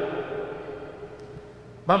edad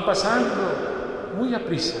van pasando muy a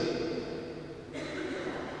prisa.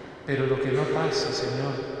 Pero lo que no pasa,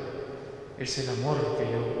 Señor, es el amor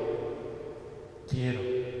que yo quiero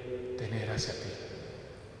tener hacia ti.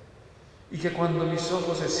 Y que cuando mis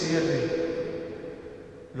ojos se cierren,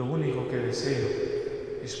 lo único que deseo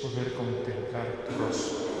es poder contemplar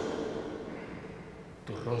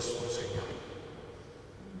tu rostro, Señor.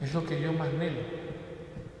 Es lo que yo más anhelo.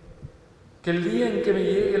 Que el día en que me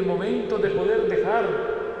llegue el momento de poder dejar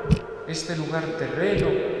este lugar terreno,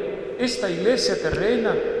 esta iglesia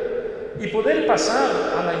terrena, y poder pasar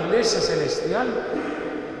a la iglesia celestial,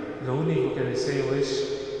 lo único que deseo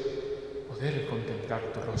es poder contemplar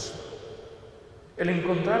tu rostro, el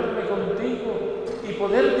encontrarme contigo y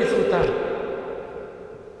poder disfrutar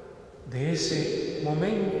de ese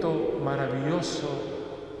momento maravilloso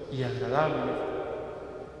y agradable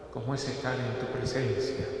como es estar en tu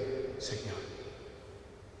presencia, Señor.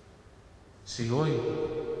 Si hoy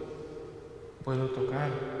puedo tocar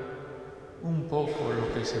un poco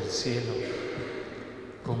lo que es el cielo,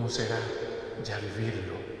 ¿cómo será ya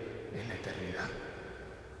vivirlo en la eternidad?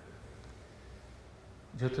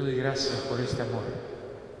 Yo te doy gracias por este amor,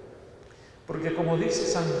 porque como dice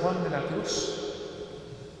San Juan de la Cruz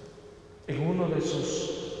en uno de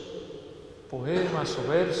sus poemas o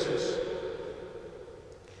versos,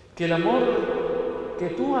 que el amor que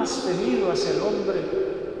tú has tenido hacia el hombre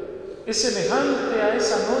es semejante a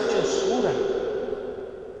esa noche oscura,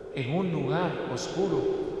 en un lugar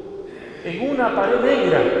oscuro, en una pared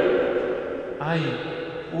negra,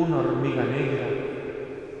 hay una hormiga negra,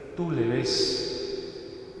 tú le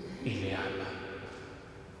ves y le amas.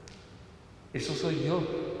 Eso soy yo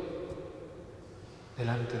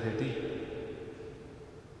delante de ti.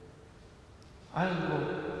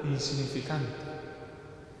 Algo insignificante,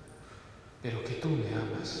 pero que tú me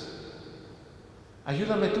amas.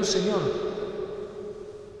 Ayúdame tú, Señor,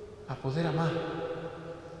 a poder amar.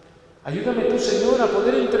 Ayúdame tú, Señor, a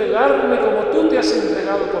poder entregarme como tú te has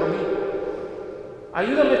entregado por mí.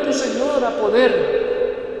 Ayúdame tú, Señor, a poder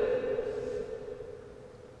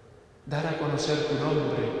dar a conocer tu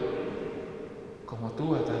nombre como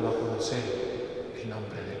tú has dado a conocer el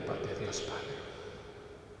nombre de Dios Padre.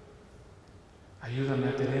 Ayúdame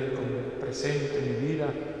a tener como presente en mi vida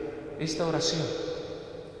esta oración,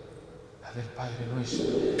 la del Padre Nuestro.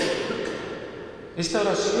 Esta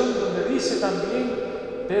oración donde dice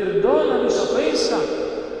también: perdona mis ofensas,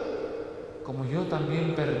 como yo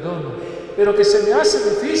también perdono, pero que se me hace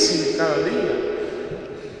difícil cada día.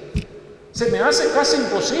 Se me hace casi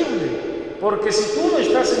imposible, porque si tú no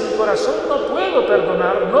estás en mi corazón, no puedo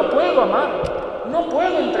perdonar, no puedo amar, no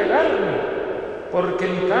puedo entregarme, porque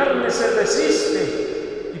mi carne se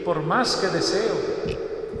resiste y por más que deseo,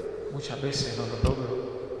 muchas veces no lo logro,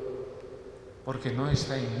 porque no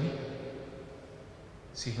está en mí,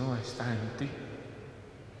 sino está en ti.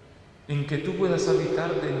 En que tú puedas habitar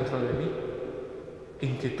dentro de mí,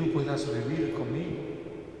 en que tú puedas vivir conmigo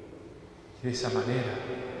y de esa manera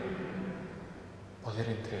poder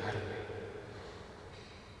entregarme.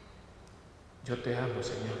 Yo te amo,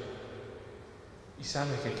 Señor, y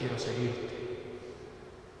sabes que quiero seguirte,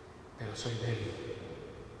 pero soy débil.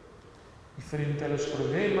 Y frente a los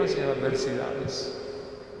problemas y a las adversidades,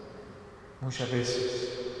 muchas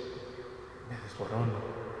veces me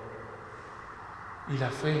desmorono. Y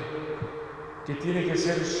la fe, que tiene que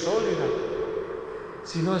ser sólida,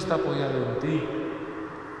 si no está apoyada en ti,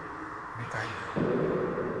 me caigo.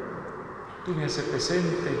 Tú me haces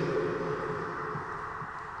presente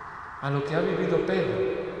a lo que ha vivido Pedro,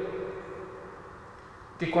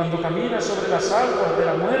 que cuando camina sobre las aguas de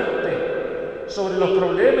la muerte, sobre los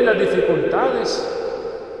problemas y las dificultades,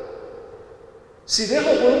 si dejo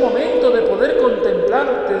por un momento de poder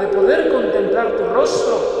contemplarte, de poder contemplar tu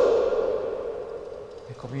rostro,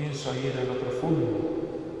 comienzo a ir a lo profundo.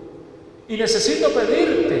 Y necesito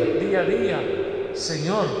pedirte día a día,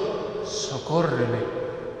 Señor, socórreme.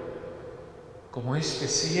 Como este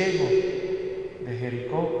ciego de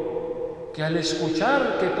Jericó, que al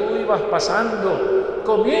escuchar que tú ibas pasando,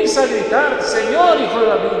 comienza a gritar: Señor, Hijo de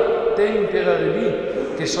David, ten piedad de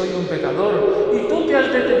mí, que soy un pecador. Y tú te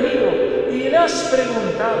has detenido y le has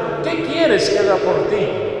preguntado: ¿qué quieres que haga por ti?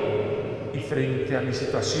 Y frente a mi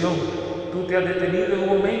situación, tú te has detenido en un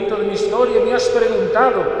momento de mi historia y me has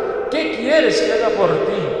preguntado: ¿qué quieres que haga por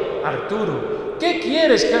ti, Arturo? ¿Qué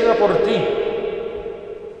quieres que haga por ti?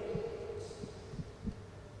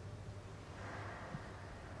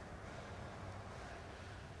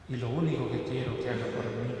 Y lo único que quiero que haga por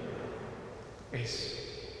mí es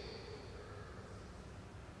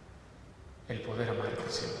el poder amarte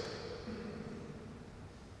siempre,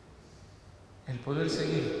 el poder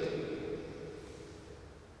seguirte.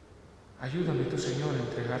 Ayúdame tú, Señor, a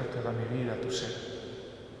entregar toda mi vida a tu ser,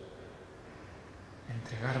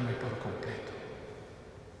 entregarme por completo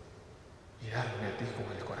y darme a ti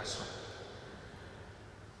con el corazón,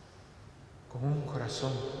 con un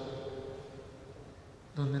corazón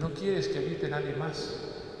donde no quieres que habite nadie más,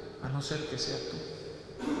 a no ser que sea tú.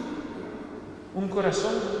 Un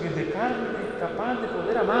corazón que es de carne, capaz de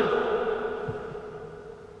poder amar.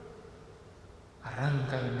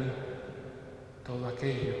 Arranca de mí todo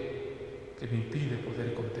aquello que me impide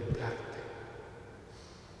poder contemplarte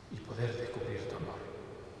y poder descubrir tu amor.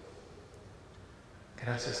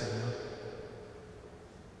 Gracias, Señor,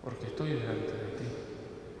 porque estoy delante de ti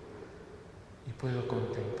y puedo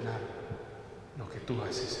contemplar lo que tú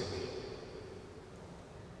haces en mí.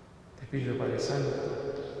 Te pido, Padre Santo,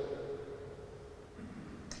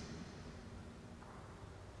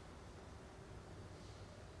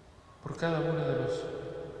 por cada uno de los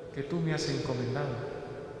que tú me has encomendado,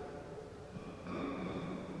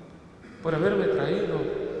 por haberme traído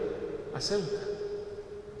a Ceuta,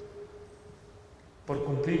 por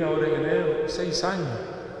cumplir ahora en enero 6 años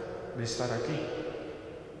de estar aquí,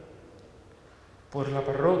 por la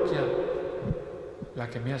parroquia, la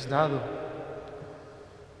que me has dado,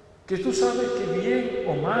 que tú sabes que bien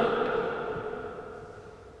o mal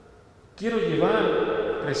quiero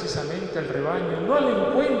llevar precisamente al rebaño, no al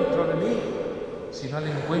encuentro de mí, sino al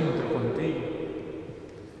encuentro contigo,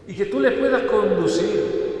 y que tú le puedas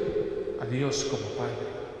conducir a Dios como Padre.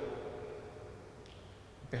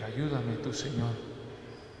 Pero ayúdame tú, Señor,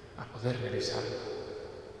 a poder realizarlo,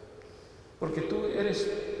 porque tú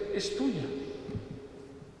es tuya.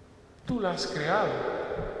 Tú la has creado.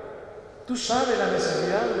 Tú sabes la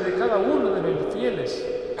necesidad de cada uno de los fieles.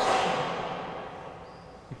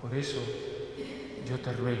 Y por eso yo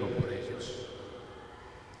te ruego por ellos.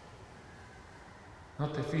 No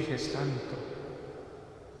te fijes tanto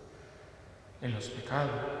en los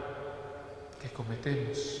pecados que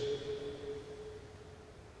cometemos,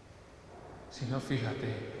 sino fíjate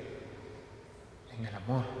en el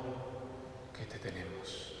amor que te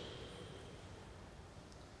tenemos.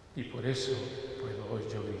 Y por eso puedo hoy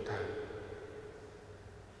yo gritar: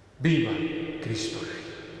 ¡Viva Cristo Rey!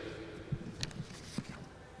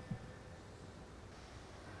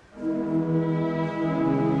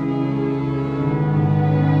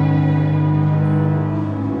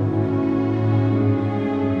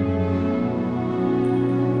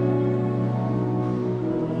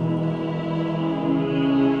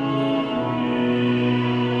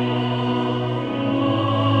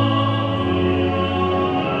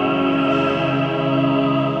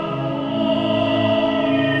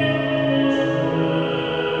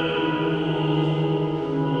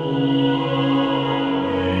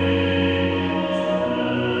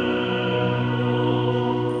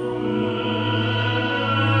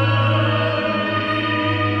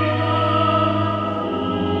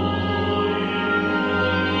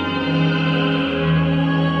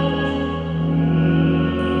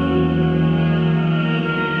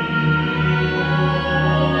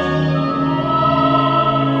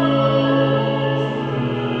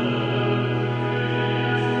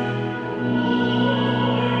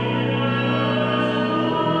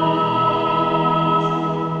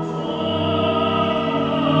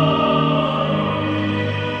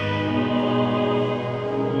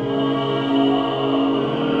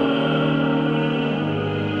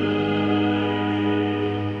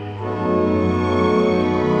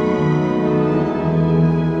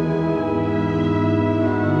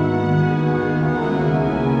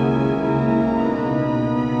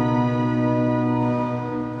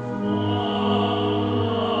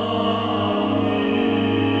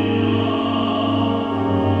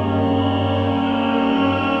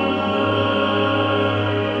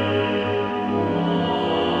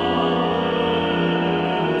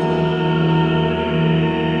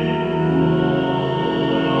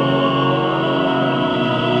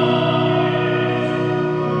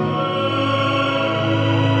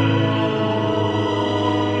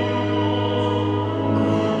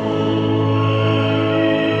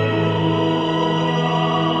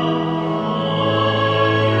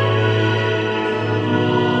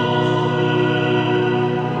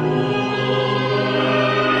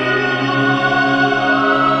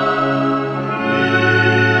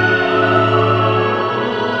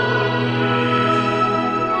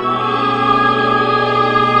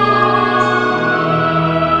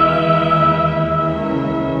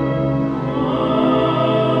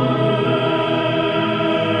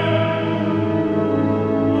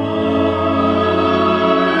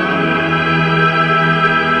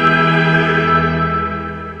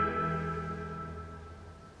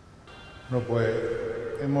 Bueno, pues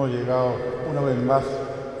hemos llegado una vez más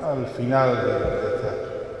al final de este año.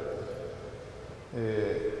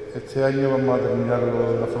 Este año vamos a terminarlo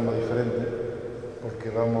de una forma diferente, porque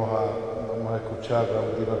vamos a escuchar la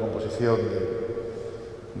última composición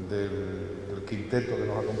del quinteto que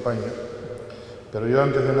nos acompaña. Pero yo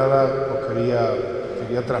antes de nada os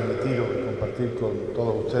quería transmitiros y compartir con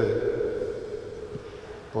todos ustedes,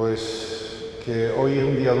 pues que hoy es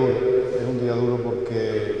un día duro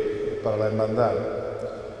porque para la hermandad,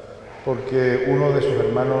 porque uno de sus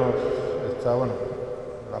hermanos está,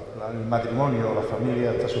 el matrimonio, la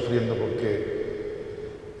familia está sufriendo porque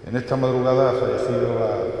en esta madrugada ha fallecido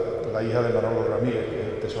la hija de Manolo Ramírez, que es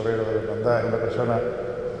el tesorero de la hermandad, es una persona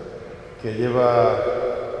que lleva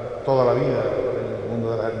toda la vida en el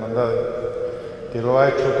mundo de las hermandades, que lo ha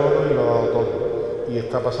hecho todo y lo ha dado todo, y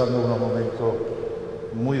está pasando unos momentos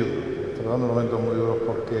muy duros,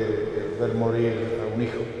 porque el ver morir a un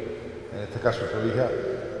hijo, en este caso su hija,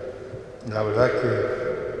 la verdad es que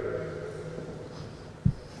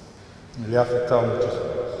le ha afectado muchísimo.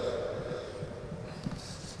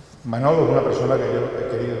 Manolo es una persona que yo he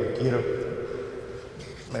querido y quiero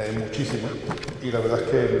muchísimo, y la verdad es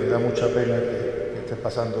que me da mucha pena que esté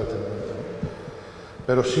pasando este momento.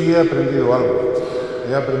 Pero sí he aprendido algo.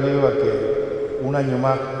 He aprendido a que un año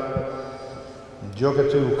más, yo que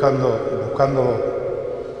estoy buscándolo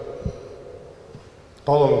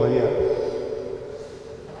todos los días,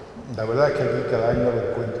 la verdad es que aquí cada año lo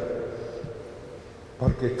encuentro,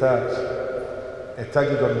 porque está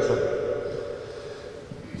aquí con nosotros.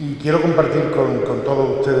 Y quiero compartir con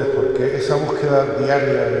todos ustedes, porque esa búsqueda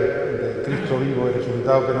diaria del Cristo vivo y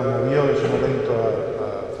resucitado que nos movió en su momento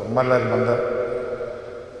a formar la hermandad,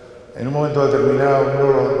 en un momento determinado,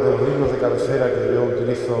 uno de los libros de cabecera que yo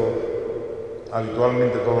utilizo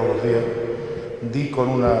habitualmente todos los días, di con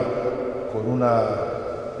una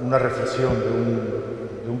reflexión de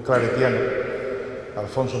un claretiano,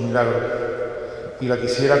 Alfonso Milagro, y la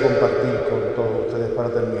quisiera compartir con todos ustedes para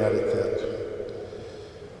terminar este acto.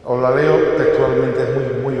 Os la leo textualmente, es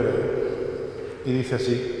muy breve, y dice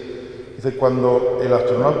así. Dice: cuando el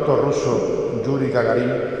astronauta ruso Yuri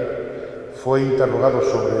Gagarin fue interrogado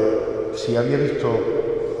sobre si había visto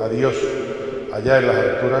a Dios allá en las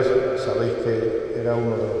alturas, sabéis que era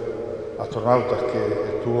uno de los astronautas que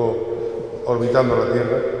estuvo orbitando la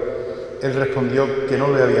Tierra, él respondió que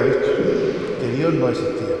no le había visto, que Dios no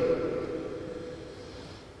existía.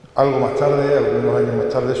 Algo más tarde, algunos años más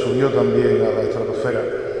tarde, subió también a la estratosfera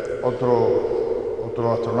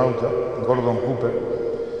otro astronauta, Gordon Cooper,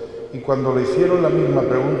 y cuando le hicieron la misma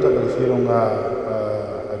pregunta que le hicieron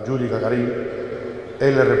a Yuri Gagarin,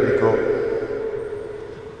 él le replicó: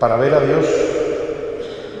 para ver a Dios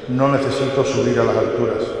no necesito subir a las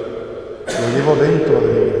alturas, lo llevo dentro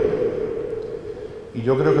de mí. Y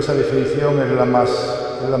yo creo que esa definición es la más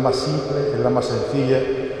simple, es la más sencilla,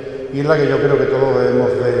 y es la que yo creo que todos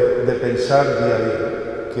debemos de pensar día a día,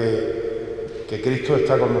 que Cristo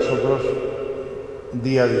está con nosotros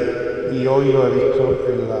día a día. Y hoy lo he visto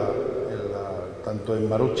tanto en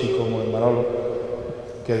Marucci como en Manolo,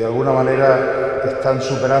 que de alguna manera están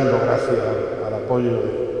superando, gracias al apoyo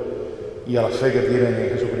y a la fe que tienen en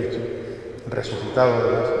Jesucristo, resucitado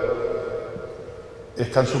además,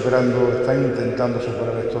 están intentando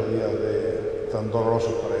superar estos días tan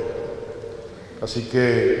dolorosos para ellos. Así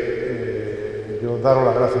que yo daros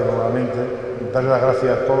las gracias nuevamente, darle las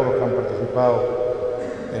gracias a todos los que han participado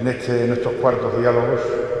en estos cuartos diálogos,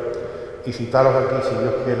 y citaros aquí, si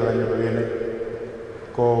Dios quiere, el año que viene,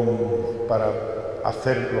 para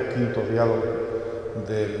hacer los quintos diálogos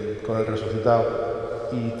con el resucitado,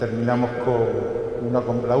 y terminamos con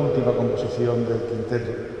la última composición del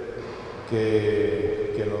quinteto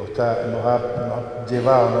que nos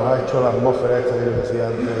ha hecho la atmósfera esta que yo decía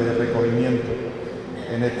antes, de recogimiento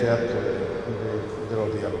en este acto de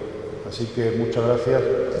los diálogos. Así que muchas gracias,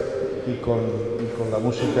 y con la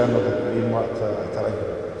música nos despedimos hasta el año.